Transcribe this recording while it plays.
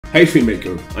Hey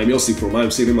filmmaker, I'm Yossi from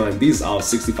Y.M.CINEMA and these are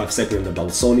 65 seconds about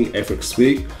Sony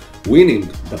FX3 winning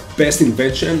the best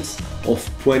inventions of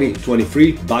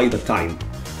 2023 by the time.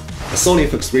 The Sony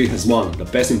FX3 has won the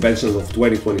best inventions of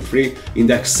 2023 in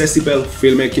the accessible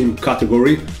filmmaking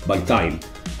category by Time.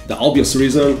 The obvious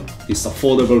reason this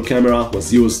affordable camera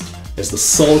was used as the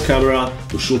sole camera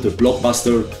to shoot a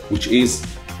blockbuster, which is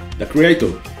the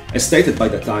creator. As stated by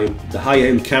the Time, the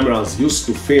high-end cameras used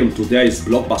to film today's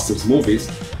blockbusters movies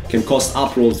can cost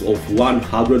upwards of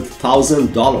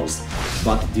 $100,000,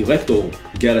 but director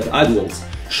Gareth Edwards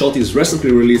shot his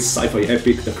recently released sci-fi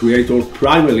epic The Creator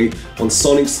primarily on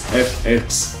Sony's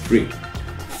FX3.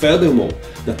 Furthermore,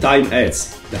 the Time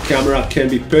adds the camera can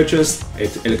be purchased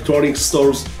at electronics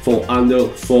stores for under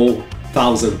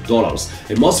 $4,000,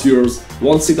 and most viewers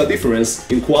won't see the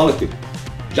difference in quality.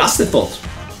 Just a thought,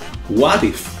 what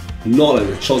if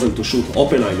Nolan had chosen to shoot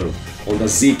Oppenheimer on the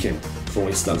Z-Cam, for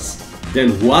instance?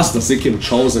 Then was the Z-Cam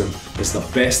chosen as the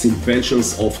best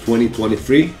inventions of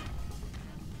 2023?